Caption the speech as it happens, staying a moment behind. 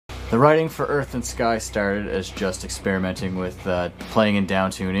The writing for Earth and Sky started as just experimenting with playing in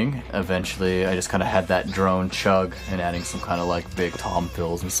down tuning. Eventually I just kind of had that drone chug and adding some kind of like big tom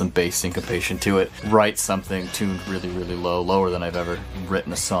fills and some bass syncopation to it. Write something tuned really, really low, lower than I've ever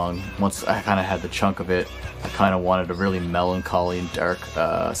written a song. Once I kind of had the chunk of it, I kind of wanted a really melancholy and dark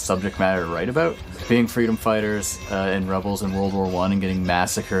subject matter to write about. Being freedom fighters and rebels in World War I and getting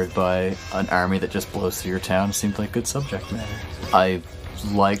massacred by an army that just blows through your town seemed like good subject matter. I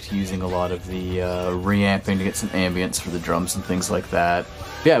liked using a lot of the reamping to get some ambience for the drums and things like that.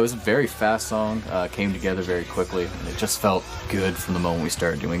 Yeah, it was a very fast song, came together very quickly, and it just felt good from the moment we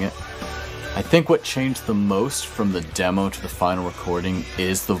started doing it. I think what changed the most from the demo to the final recording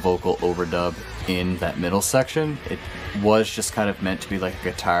is the vocal overdub in that middle section. It was just kind of meant to be like a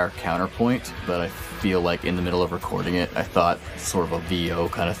guitar counterpoint, but I feel like in the middle of recording it, I thought sort of a VO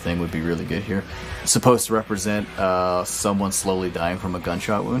kind of thing would be really good here. It's supposed to represent someone slowly dying from a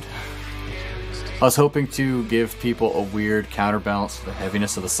gunshot wound. I was hoping to give people a weird counterbalance to the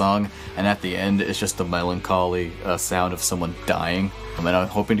heaviness of the song, and at the end it's just the melancholy sound of someone dying. And I'm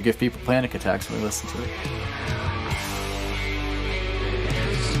hoping to give people panic attacks when they listen to it.